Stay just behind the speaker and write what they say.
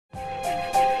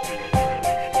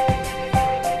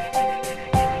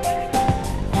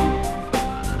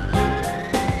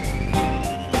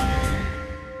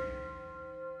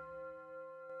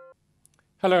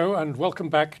Hello and welcome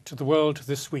back to The World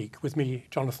This Week with me,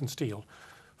 Jonathan Steele.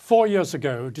 4 years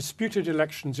ago, disputed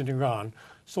elections in Iran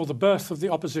saw the birth of the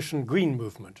opposition Green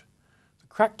Movement. The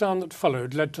crackdown that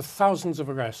followed led to thousands of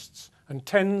arrests and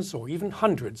tens or even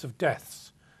hundreds of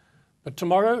deaths. But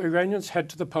tomorrow, Iranians head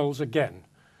to the polls again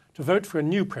to vote for a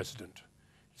new president.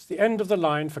 It's the end of the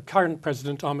line for current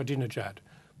President Ahmadinejad.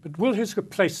 But will his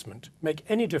replacement make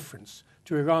any difference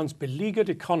to Iran's beleaguered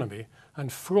economy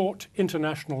and fraught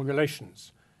international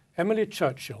relations? Emily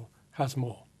Churchill has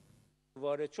more.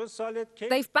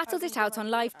 They've battled it out on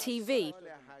live TV.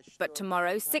 But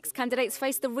tomorrow, 6 candidates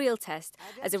face the real test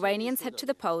as Iranians head to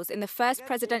the polls in the first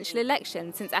presidential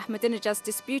election since Ahmadinejad's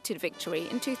disputed victory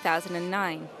in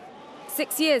 2009.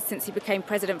 6 years since he became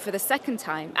president for the second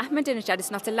time, Ahmadinejad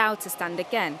is not allowed to stand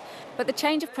again. But the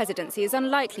change of presidency is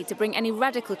unlikely to bring any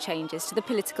radical changes to the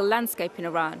political landscape in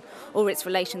Iran or its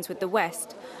relations with the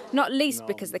West, not least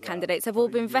because the candidates have all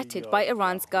been vetted by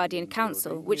Iran's Guardian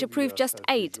Council, which approved just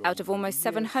 8 out of almost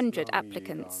 700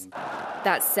 applicants.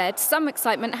 That said, some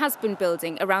excitement has been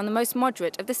building around the most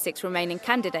moderate of the 6 remaining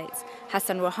candidates,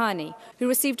 Hassan Rouhani, who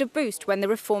received a boost when the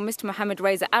reformist Mohammad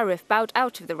Reza Arif bowed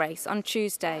out of the race on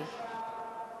Tuesday.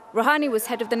 Rouhani was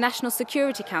head of the National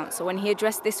Security Council when he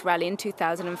addressed this rally in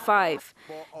 2005.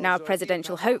 Now a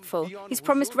presidential hopeful, he's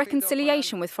promised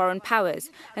reconciliation with foreign powers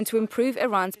and to improve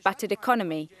Iran's battered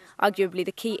economy, arguably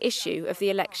the key issue of the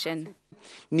election.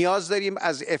 We need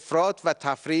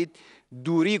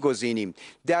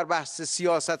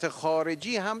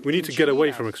to get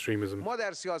away from extremism,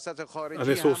 and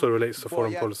this also relates to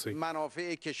foreign policy.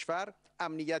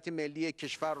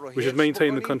 We should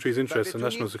maintain the country's interests and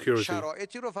national security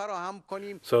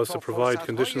so as to provide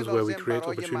conditions where we create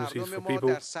opportunities for people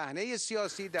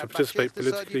to participate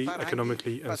politically,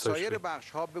 economically and socially.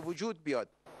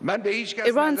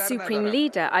 Iran's supreme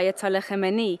leader, Ayatollah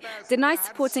Khamenei, denies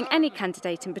supporting any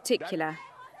candidate in particular.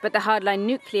 But the hardline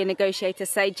nuclear negotiator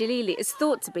Saeed is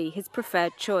thought to be his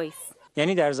preferred choice. At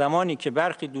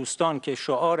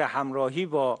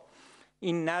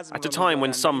a time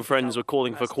when some friends were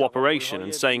calling for cooperation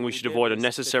and saying we should avoid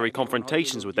unnecessary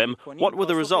confrontations with them, what were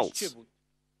the results?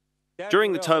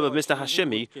 During the term of Mr.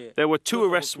 Hashemi, there were 2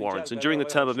 arrest warrants, and during the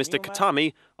term of Mr.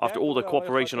 Khatami, after all the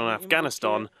cooperation on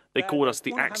Afghanistan, they called us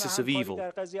the axis of evil.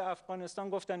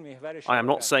 I am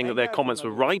not saying that their comments were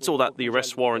right or that the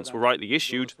arrest warrants were rightly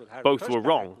issued. Both were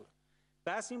wrong.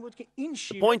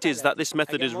 The point is that this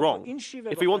method is wrong.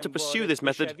 If we want to pursue this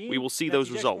method, we will see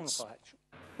those results.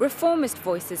 Reformist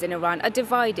voices in Iran are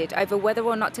divided over whether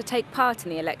or not to take part in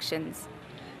the elections.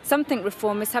 Some think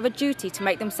reformists have a duty to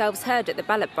make themselves heard at the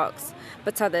ballot box,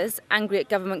 but others, angry at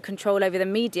government control over the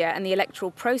media and the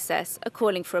electoral process, are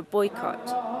calling for a boycott.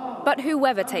 But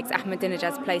whoever takes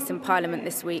Ahmadinejad's place in parliament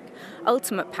this week,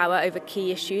 ultimate power over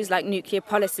key issues like nuclear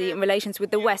policy and relations with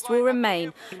the West will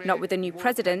remain, not with a new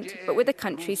president, but with the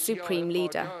country's supreme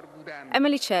leader.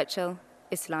 Emily Churchill,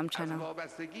 Islam Channel.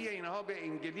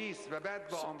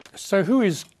 So who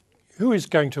is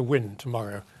going to win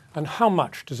tomorrow, and how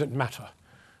much does it matter?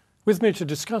 With me to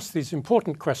discuss these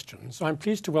important questions, I'm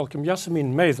pleased to welcome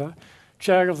Yassamine Mather,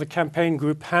 chair of the campaign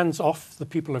group Hands Off the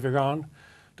People of Iran,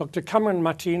 Dr Kamran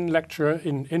Matin, lecturer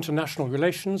in international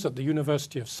relations at the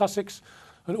University of Sussex,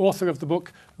 and author of the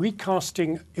book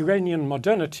Recasting Iranian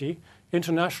Modernity,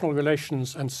 International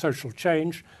Relations and Social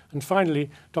Change, and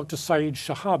finally, Dr. Saeed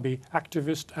Shehabi,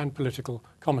 activist and political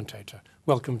commentator.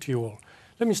 Welcome to you all.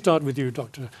 Let me start with you,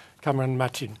 Dr. Kamran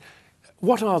Matin.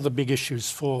 What are the big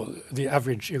issues for the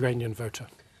average Iranian voter?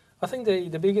 I think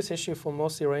the biggest issue for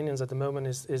most Iranians at the moment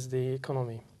is the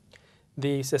economy.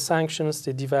 The sanctions,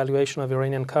 the devaluation of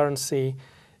Iranian currency,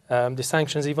 the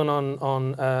sanctions even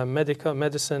on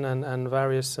medicine and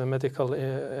various medical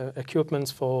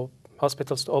equipments for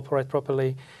hospitals to operate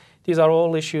properly. These are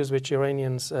all issues which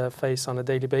Iranians face on a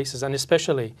daily basis, and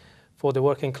especially for the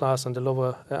working class and the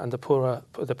lower and the poor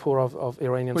of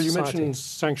Iranian society. Well, you mentioned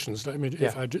sanctions. I mean,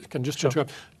 if I can just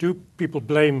interrupt, do people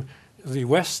blame the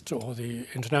West or the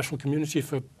international community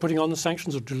for putting on the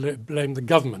sanctions, or do they blame the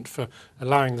government for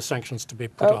allowing the sanctions to be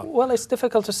put on? Well, it's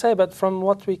difficult to say, but from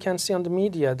what we can see on the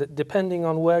media, that depending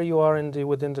on where you are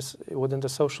within the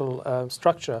social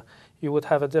structure, you would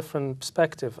have a different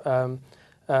perspective.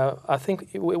 I think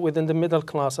within the middle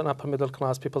class and upper middle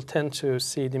class, people tend to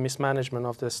see the mismanagement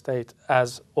of the state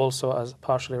as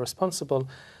partially responsible.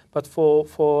 But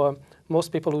for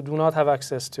most people who do not have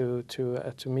access to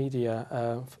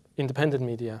media, independent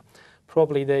media,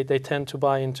 probably they tend to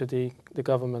buy into the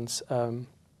government's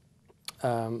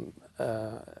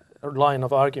line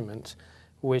of argument,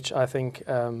 which I think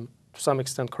to some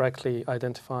extent correctly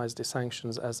identifies the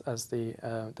sanctions as the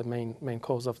main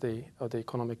cause of the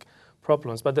economic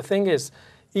problems. But the thing is,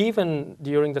 even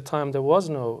during the time there was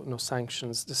no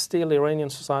sanctions, still Iranian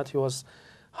society was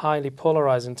highly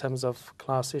polarized in terms of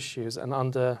class issues. And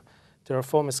under the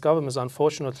reformist governments,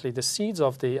 unfortunately, the seeds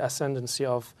of the ascendancy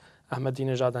of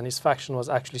Ahmadinejad and his faction was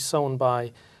actually sown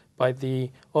by the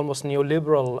almost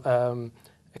neoliberal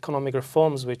economic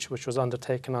reforms which was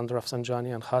undertaken under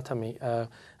Rafsanjani and Khatami.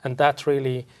 And that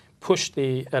really pushed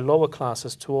the lower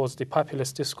classes towards the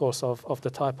populist discourse of the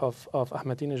type of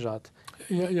Ahmadinejad.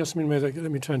 Yeah, Yassamine Mather,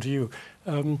 let me turn to you.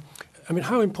 I mean,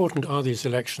 how important are these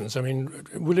elections? I mean,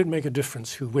 will it make a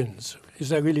difference who wins? Is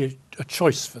there really a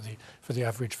choice for the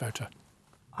average voter?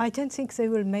 I don't think they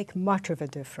will make much of a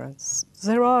difference.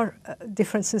 There are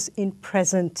differences in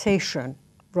presentation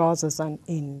rather than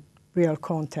in real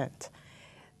content.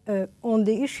 On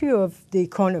the issue of the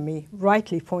economy,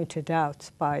 rightly pointed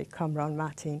out by Kamran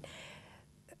Matin,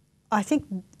 I think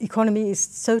economy is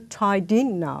so tied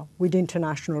in now with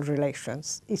international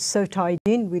relations, is so tied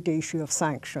in with the issue of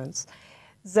sanctions,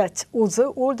 that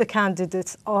although all the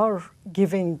candidates are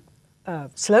giving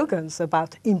slogans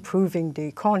about improving the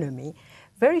economy,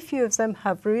 very few of them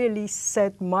have really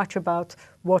said much about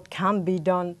what can be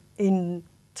done in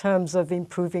terms of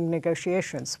improving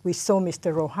negotiations. We saw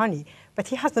Mr. Rouhani, but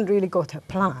he hasn't really got a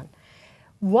plan.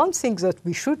 One thing that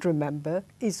we should remember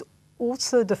is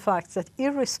also the fact that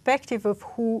irrespective of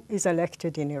who is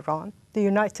elected in Iran, the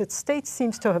United States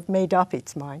seems to have made up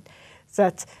its mind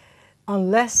that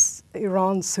unless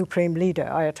Iran's supreme leader,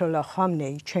 Ayatollah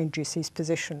Khamenei, changes his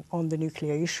position on the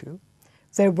nuclear issue,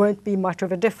 there won't be much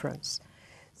of a difference.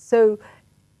 So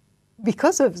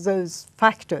because of those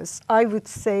factors, I would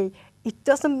say it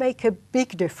doesn't make a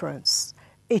big difference.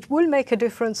 It will make a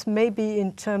difference maybe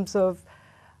in terms of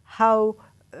how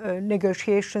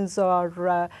negotiations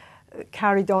are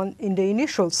carried on in the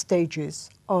initial stages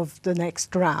of the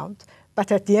next round.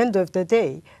 But at the end of the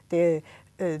day, the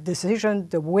decision,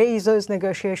 the way those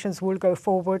negotiations will go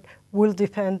forward will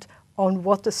depend on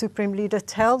what the Supreme Leader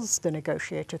tells the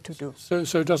negotiator to do.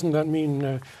 So doesn't that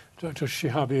mean, Dr.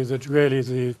 Shehabi, that really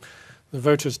the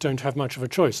voters don't have much of a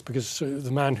choice because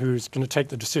the man who's going to take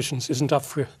the decisions isn't up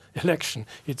for election?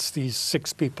 It's these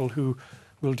 6 people who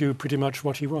will do pretty much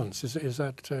what he wants. Is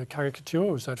that caricature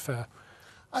or is that fair?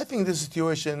 I think the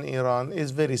situation in Iran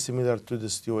is very similar to the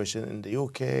situation in the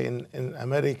UK, in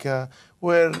America,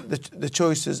 where the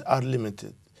choices are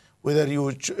limited. Whether you,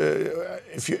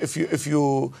 if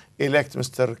you elect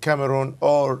Mr. Cameron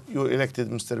or you elected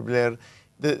Mr. Blair,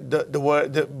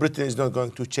 the Britain is not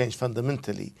going to change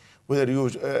fundamentally. Whether you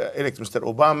elect Mr.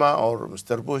 Obama or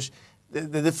Mr. Bush,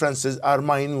 the differences are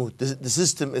minute. The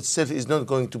system itself is not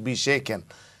going to be shaken.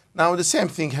 Now, the same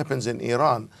thing happens in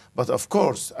Iran. But of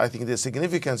course, I think the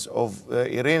significance of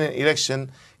Iranian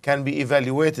election can be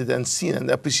evaluated and seen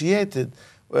and appreciated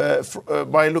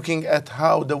by looking at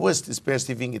how the West is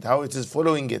perceiving it, how it is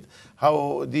following it,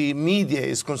 how the media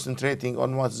is concentrating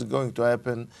on what is going to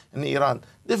happen in Iran.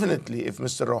 Definitely, if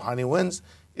Mr. Rouhani wins,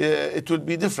 it will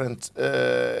be different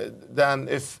than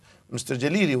if Mr.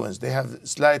 Jalili wins. They have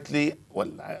slightly,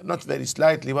 well, not very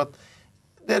slightly, but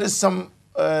there is some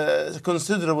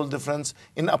considerable difference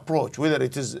in approach, whether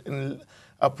it is in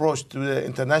approach to the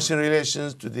international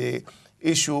relations, to the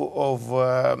issue of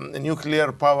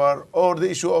nuclear power, or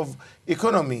the issue of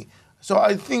economy. So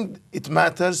I think it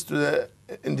matters to the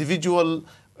individual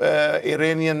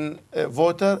Iranian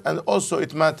voter, and also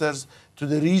it matters to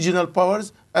the regional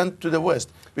powers and to the West.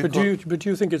 But do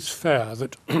you think it's fair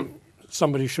that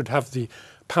somebody should have the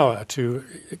power to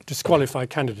disqualify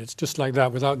candidates just like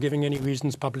that without giving any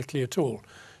reasons publicly at all?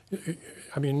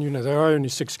 I mean, you know, there are only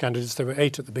 6 candidates. There were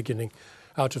 8 at the beginning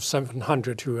out of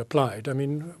 700 who applied. I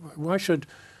mean, why should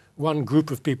one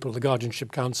group of people, the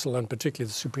Guardianship Council and particularly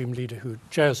the Supreme Leader who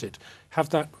chairs it, have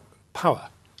that power?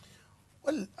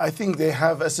 Well, I think they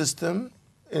have a system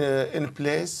in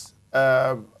place.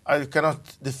 I cannot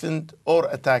defend or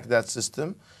attack that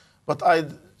system, but I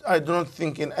do not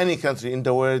think in any country in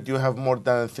the world you have more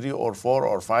than 3 or 4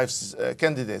 or 5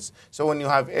 candidates. So when you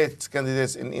have 8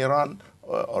 candidates in Iran,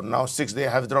 or now 6, they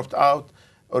have dropped out.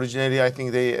 Originally, I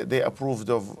think they approved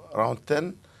of around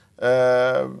 10.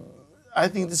 I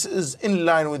think this is in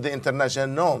line with the international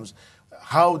norms.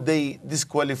 How they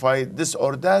disqualify this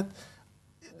or that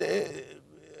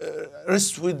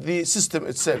rests with the system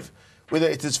itself. Whether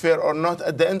it is fair or not,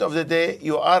 at the end of the day,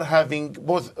 you are having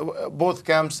both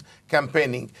camps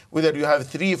campaigning. Whether you have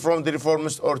 3 from the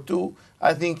reformists or 2,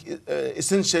 I think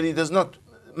essentially does not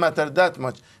matter that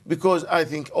much, because I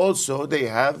think also they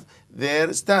have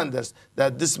their standards,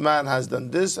 that this man has done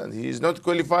this and he is not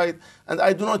qualified. And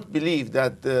I do not believe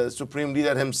that the Supreme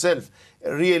Leader himself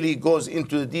really goes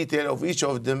into the detail of each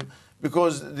of them,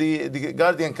 because the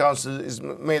Guardian Council is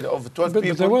made of 12 people.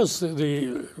 But there was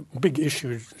the big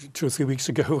issue 2 or 3 weeks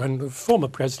ago when the former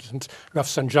president,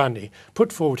 Rafsanjani,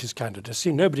 put forward his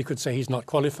candidacy. Nobody could say he's not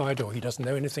qualified or he doesn't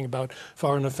know anything about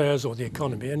foreign affairs or the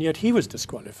economy, and yet he was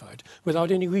disqualified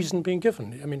without any reason being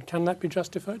given. I mean, can that be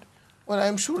justified? Well,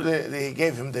 I'm sure they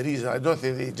gave him the reason. I don't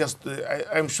think they just.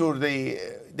 I'm sure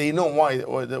they know why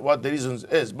or what the reason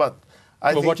is. But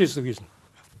I think, what is the reason?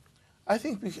 I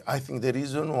think the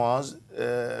reason was,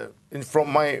 from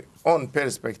my own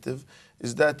perspective,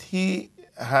 is that he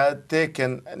had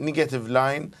taken a negative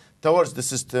line towards the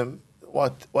system,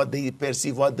 what they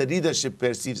perceive, what the leadership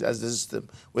perceives as the system,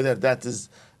 whether that is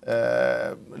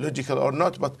logical or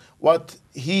not. But what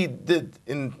he did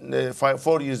in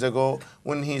 4 years ago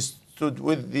when he stood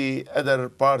with the other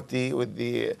party, with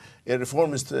the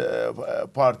reformist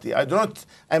party, I'm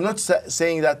not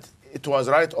saying that it was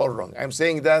right or wrong. I'm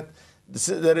saying that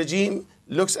the regime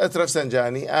looks at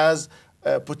Rafsanjani as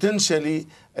potentially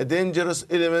a dangerous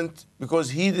element because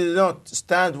he did not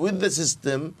stand with the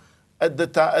system at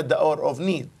the hour of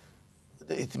need.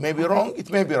 It may be wrong, it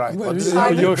may be right. Well,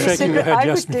 you're shaking your head,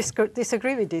 I would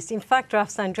disagree with this. In fact,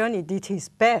 Rafsanjani did his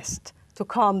best to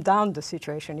calm down the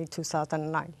situation in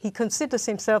 2009. He considers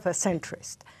himself a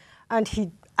centrist, and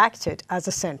he acted as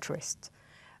a centrist.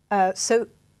 So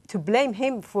to blame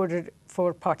him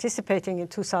for participating in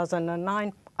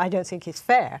 2009, I don't think it's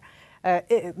fair.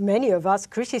 Many of us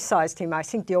criticized him. I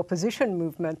think the opposition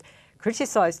movement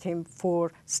criticized him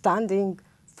for standing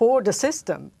for the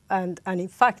system. And in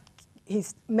fact,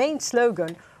 his main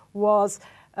slogan was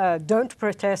don't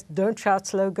protest, don't shout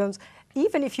slogans.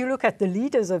 Even if you look at the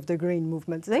leaders of the Green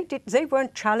movement, they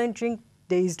weren't challenging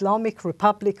the Islamic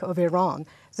Republic of Iran.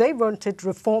 They wanted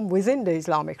reform within the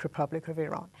Islamic Republic of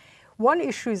Iran. One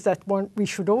issue is that we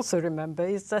should also remember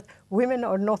is that women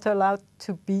are not allowed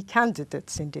to be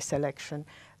candidates in this election.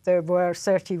 There were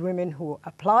 30 women who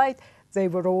applied. They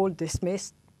were all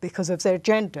dismissed because of their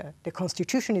gender. The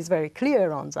Constitution is very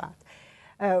clear on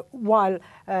that. While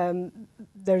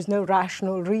there's no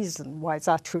rational reason why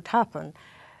that should happen.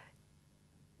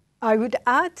 I would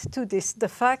add to this the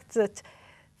fact that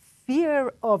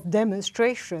fear of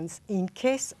demonstrations in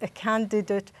case a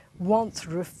candidate wants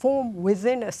reform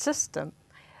within a system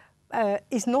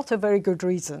is not a very good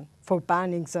reason for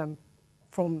banning them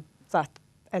from that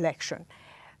election.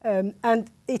 And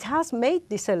it has made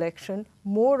this election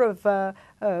more of a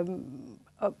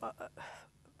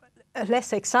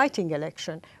less exciting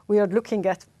election. We are looking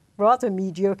at rather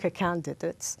mediocre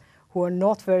candidates who are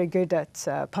not very good at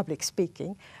public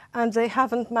speaking, and they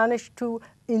haven't managed to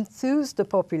enthuse the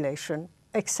population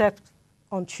except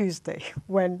on Tuesday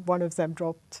when one of them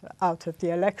dropped out of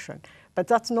the election. But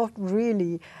that's not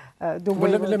really the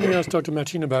way... Well, let me ask Dr.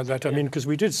 Matin about that. I mean, because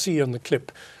we did see on the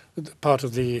clip part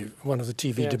of one of the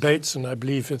TV debates, and I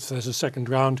believe if there's a second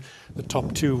round, the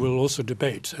top two will also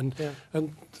debate. And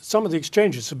some of the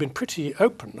exchanges have been pretty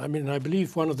open. I mean, I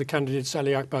believe one of the candidates,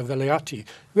 Ali Akbar Velayati,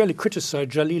 really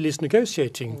criticized Jalili's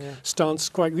negotiating stance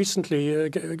quite recently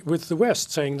with the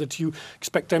West, saying that you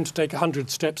expect them to take 100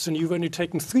 steps and you've only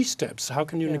taken 3 steps. How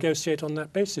can you negotiate on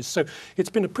that basis? So it's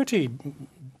been a pretty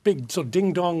big sort of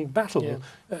ding-dong battle.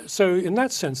 So in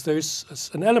that sense,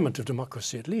 there's an element of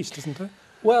democracy at least, isn't there?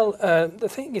 Well, the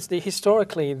thing is,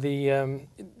 historically,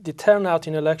 the turnout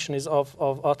in election is of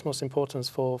utmost importance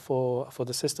for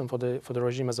the system, for the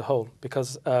regime as a whole,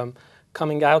 because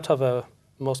coming out of a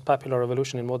most popular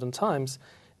revolution in modern times,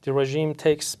 the regime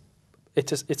takes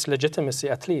its legitimacy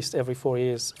at least every 4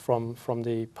 years from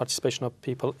the participation of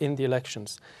people in the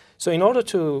elections. So in order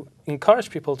to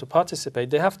encourage people to participate,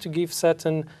 they have to give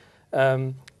certain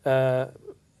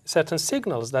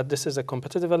signals that this is a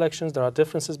competitive elections, there are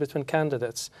differences between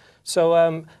candidates. So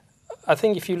I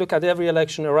think if you look at every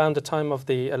election around the time of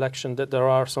the election, that there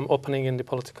are some opening in the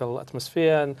political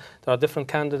atmosphere and there are different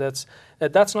candidates.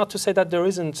 That's not to say that there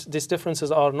isn't, these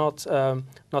differences are not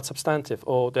substantive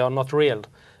or they are not real.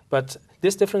 But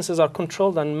these differences are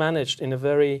controlled and managed in a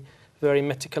very, very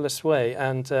meticulous way.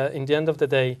 And in the end of the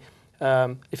day,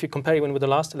 if you compare even with the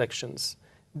last elections,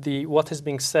 what is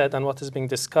being said and what is being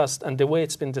discussed and the way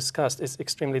it's been discussed is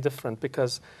extremely different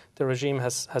because the regime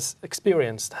has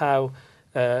experienced how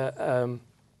a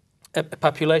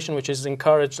population which is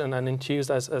encouraged and enthused,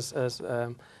 as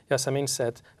Yassamine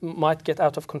said, might get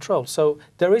out of control. So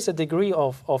there is a degree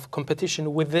of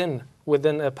competition within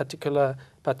a particular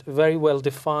but very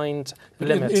well-defined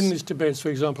limits. In these debates, for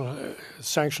example,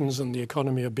 sanctions and the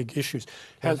economy are big issues.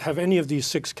 Have any of these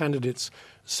 6 candidates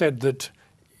said that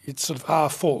it's sort of our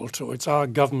fault, or it's our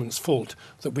government's fault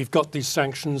that we've got these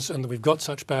sanctions and that we've got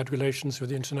such bad relations with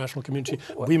the international community?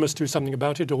 We must do something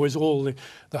about it, or is all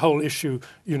the whole issue,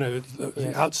 you know,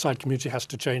 the outside community has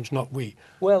to change, not we?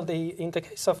 Well, in the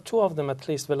case of two of them, at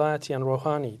least, Velayati and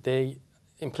Rouhani, they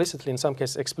implicitly, in some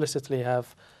cases explicitly,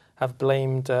 have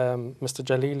blamed Mr.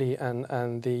 Jalili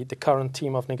and the current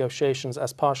team of negotiations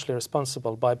as partially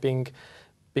responsible by being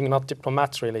not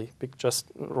diplomats, really, just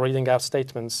reading out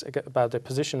statements about their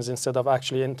positions instead of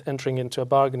actually entering into a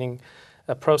bargaining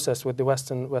process with the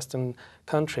Western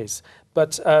countries.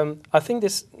 But I think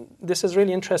this is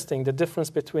really interesting, the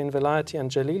difference between Velayati and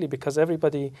Jalili, because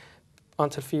everybody,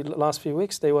 until last few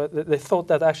weeks, they thought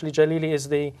that actually Jalili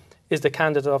is the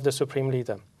candidate of the Supreme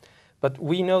Leader. But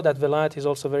we know that Velayati is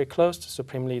also very close to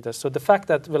Supreme Leader. So the fact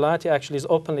that Velayati actually is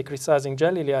openly criticizing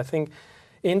Jalili, I think,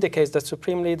 indicates that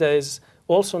Supreme Leader is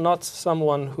also not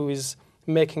someone who is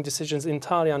making decisions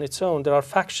entirely on its own. There are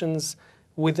factions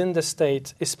within the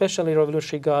state, especially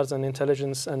Revolutionary Guards and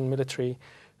intelligence and military,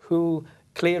 who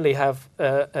clearly have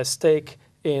a stake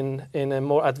in a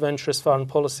more adventurous foreign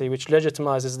policy which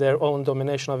legitimizes their own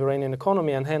domination of Iranian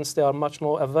economy, and hence they are much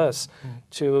more averse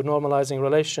to normalizing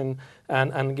relation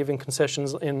and giving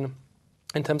concessions in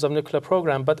terms of nuclear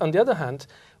program. But on the other hand,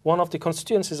 one of the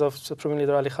constituencies of Supreme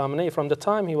Leader Ali Khamenei, from the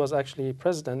time he was actually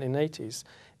president in the 80s,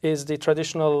 is the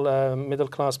traditional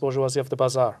middle-class bourgeoisie of the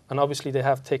bazaar. And obviously they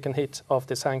have taken hit of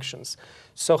the sanctions.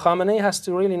 So Khamenei has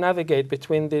to really navigate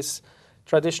between this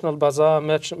traditional bazaar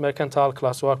mercantile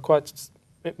class, who are quite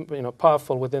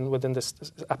powerful within this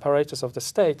apparatus of the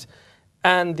state,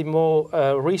 and the more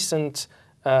recent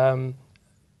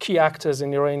key actors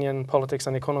in Iranian politics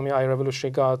and economy, i.e.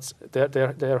 Revolutionary Guards,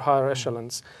 their higher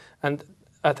echelons. And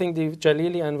I think the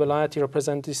Jalili and Velayati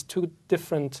represent these two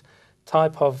different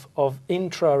type of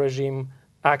intra-regime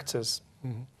actors.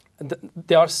 And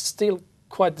they are still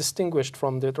quite distinguished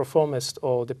from the reformist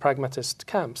or the pragmatist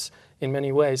camps in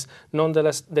many ways.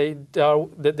 Nonetheless, they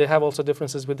have also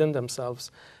differences within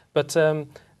themselves. But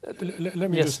let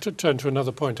me just turn to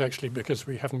another point, actually, because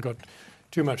we haven't got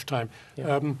too much time.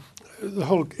 The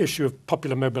whole issue of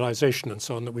popular mobilization and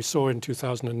so on that we saw in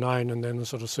 2009, and then the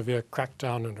sort of severe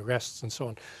crackdown and arrests and so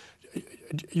on.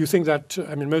 You think that,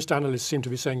 I mean, most analysts seem to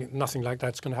be saying nothing like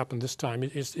that's going to happen this time.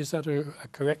 Is that a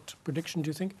correct prediction, do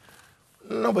you think?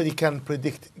 Nobody can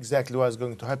predict exactly what's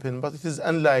going to happen, but it is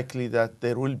unlikely that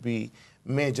there will be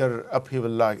major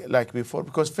upheaval like before,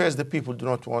 because first, the people do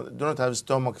not have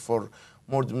stomach for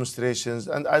more demonstrations,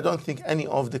 and I don't think any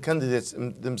of the candidates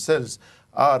themselves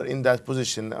are in that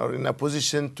position, or in a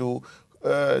position to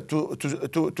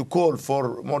call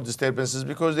for more disturbances,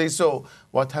 because they saw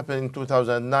what happened in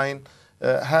 2009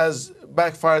 has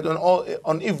backfired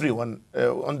on everyone,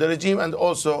 on the regime, and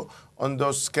also on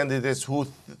those candidates who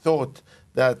thought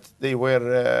that they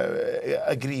were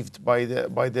aggrieved by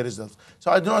the results.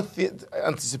 So I do not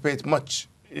anticipate much.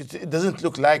 It doesn't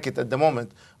look like it at the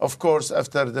moment. Of course,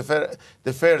 after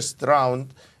the first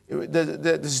round,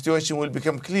 the situation will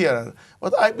become clearer.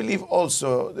 But I believe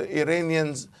also the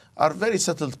Iranians are very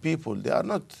settled people. They are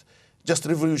not just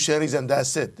revolutionaries and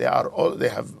that's it. They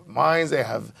have minds.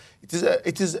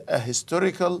 It is a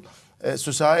historical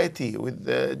society with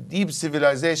deep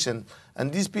civilization. And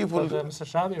these people... But, Mr.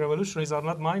 Shehabi, revolutionaries are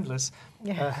not mindless.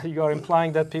 You are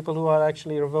implying that people who are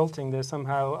actually revolting, they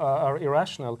somehow are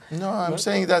irrational. No, I'm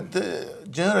saying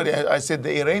that generally, I said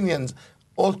the Iranians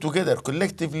altogether,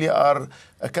 collectively, are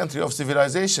a country of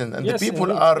civilization. And the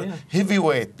people are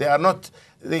heavyweight.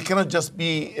 They cannot just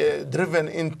be driven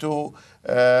into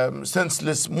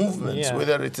senseless movements,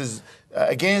 whether it is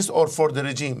against or for the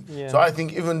regime. So I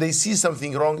think even they see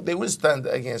something wrong, they will stand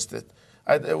against it.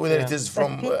 Whether it is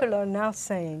from... But people are now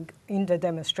saying, in the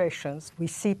demonstrations, we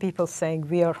see people saying,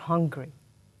 we are hungry.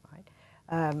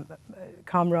 Right?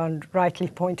 Kamran rightly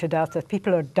pointed out that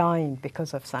people are dying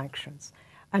because of sanctions.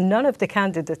 And none of the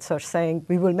candidates are saying,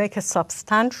 we will make a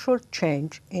substantial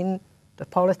change in the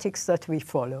politics that we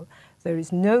follow. There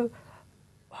is no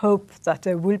hope that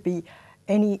there will be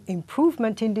any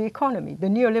improvement in the economy. The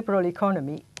neoliberal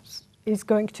economy is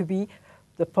going to be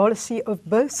the policy of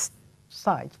both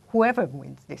sides, whoever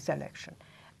wins this election.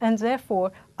 And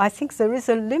therefore, I think there is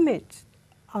a limit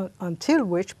until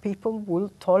which people will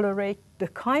tolerate the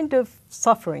kind of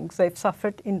sufferings they've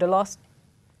suffered in the last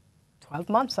 12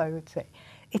 months, I would say.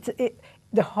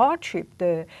 The hardship,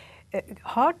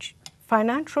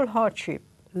 financial hardship,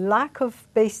 lack of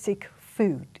basic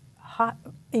food,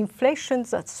 inflation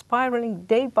that's spiraling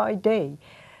day by day,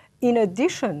 in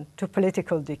addition to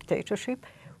political dictatorship,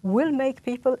 will make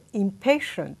people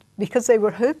impatient because they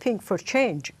were hoping for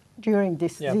change. during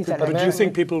these elections. But do you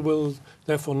think people will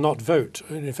therefore not vote?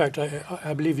 And in fact,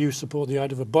 I believe you support the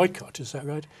idea of a boycott, is that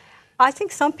right? I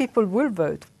think some people will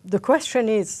vote. The question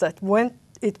is that when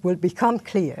it will become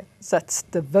clear that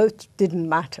the vote didn't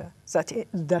matter,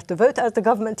 that the vote, as the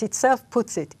government itself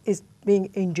puts it, is being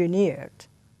engineered,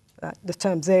 the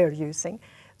terms they're using,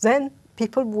 then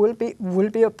people will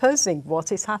be opposing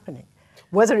what is happening,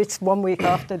 whether it's 1 week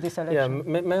after this election.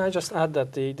 Yeah, may I just add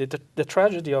that the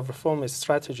tragedy of reformist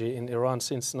strategy in Iran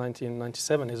since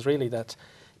 1997 is really that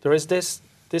there is this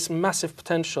massive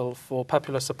potential for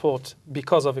popular support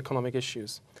because of economic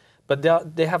issues. But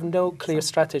they have no clear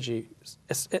strategy,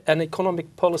 an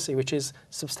economic policy which is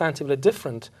substantively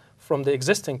different from the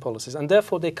existing policies, and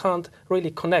therefore they can't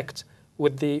really connect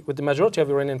with the majority of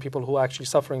Iranian people who are actually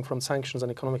suffering from sanctions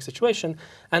and economic situation.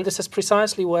 And this is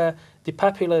precisely where the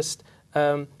populist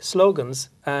slogans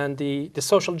and the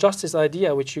social justice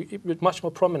idea, which is much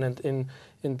more prominent in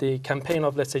the campaign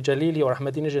of, let's say, Jalili or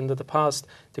Ahmadinejad in the past,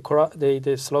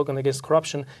 the slogan against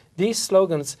corruption, these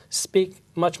slogans speak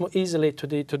much more easily to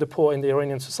the poor in the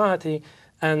Iranian society,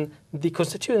 and the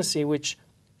constituency, which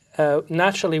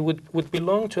naturally would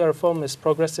belong to a reformist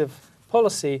progressive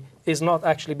policy, is not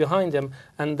actually behind them.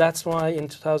 And that's why in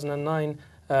 2009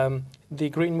 the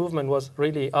Green Movement was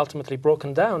really ultimately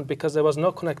broken down, because there was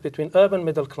no connect between urban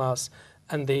middle class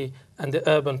and the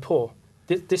urban poor.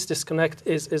 This disconnect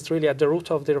is really at the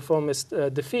root of the reformist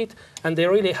defeat, and they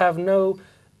really have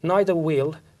neither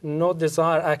will nor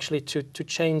desire actually to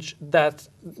change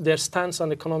their stance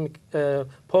on economic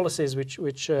policies, which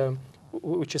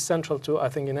is central to, I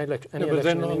think, in any election. But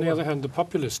then on the other hand, the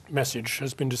populist message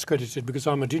has been discredited because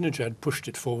Ahmadinejad pushed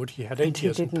it forward. He had 8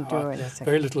 years in power.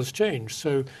 Very little has changed.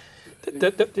 So,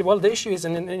 the issue is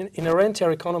in a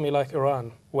rentier economy like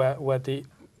Iran, where the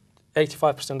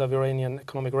 85% of Iranian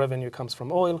economic revenue comes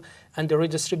from oil, and the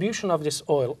redistribution of this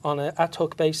oil on an ad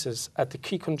hoc basis at the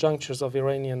key conjunctures of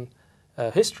Iranian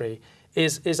history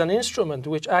is an instrument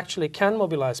which actually can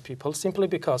mobilize people, simply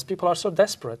because people are so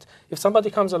desperate. If somebody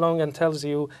comes along and tells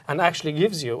you and actually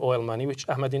gives you oil money, which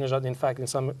Ahmadinejad in fact in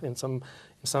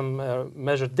some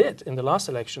measure did in the last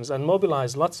elections, and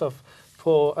mobilized lots of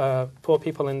poor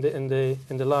people in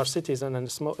the large cities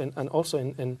and also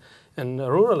in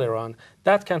rural Iran,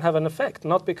 that can have an effect.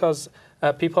 Not because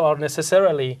people are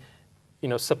necessarily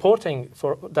supporting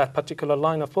for that particular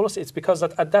line of policy. It's because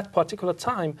at that particular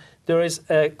time there is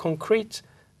a concrete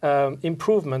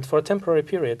improvement for a temporary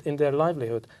period in their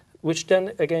livelihood, which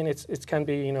then again it can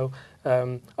be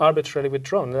arbitrarily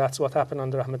withdrawn. That's what happened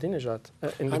under Ahmadinejad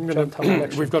in the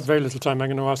elections. We've got very little time. I'm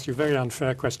going to ask you a very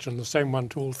unfair question, the same one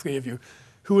to all three of you.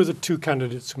 Who are the two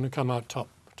candidates going to come out top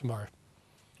tomorrow?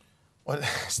 Well,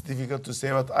 it's difficult to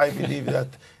say, but I believe that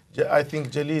I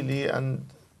think Jalili and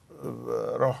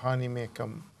Rouhani may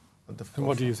come at the front. And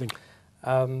what do you think?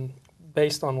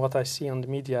 Based on what I see on the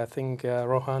media, I think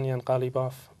Rouhani and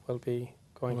Ghalibaf will be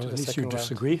going to the second round. At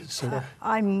least you disagree. So.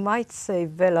 I might say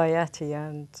Velayati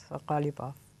and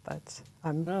Ghalibaf, but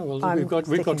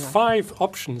we've got 5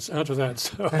 options out of that.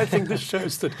 So I think this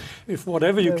shows that if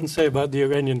whatever you can say about the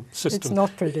Iranian system,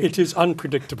 it is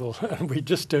unpredictable, and we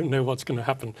just don't know what's going to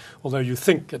happen. Although you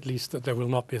think at least that there will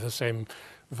not be the same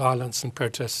violence and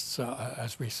protests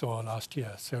as we saw last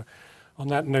year. So on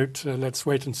that note, let's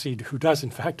wait and see who does, in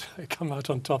fact, come out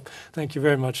on top. Thank you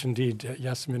very much indeed,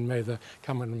 Yassamine Mather,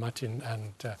 Kamran Matin,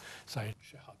 and Saeed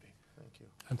Shehabi. Thank you.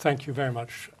 And thank you very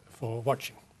much for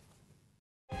watching.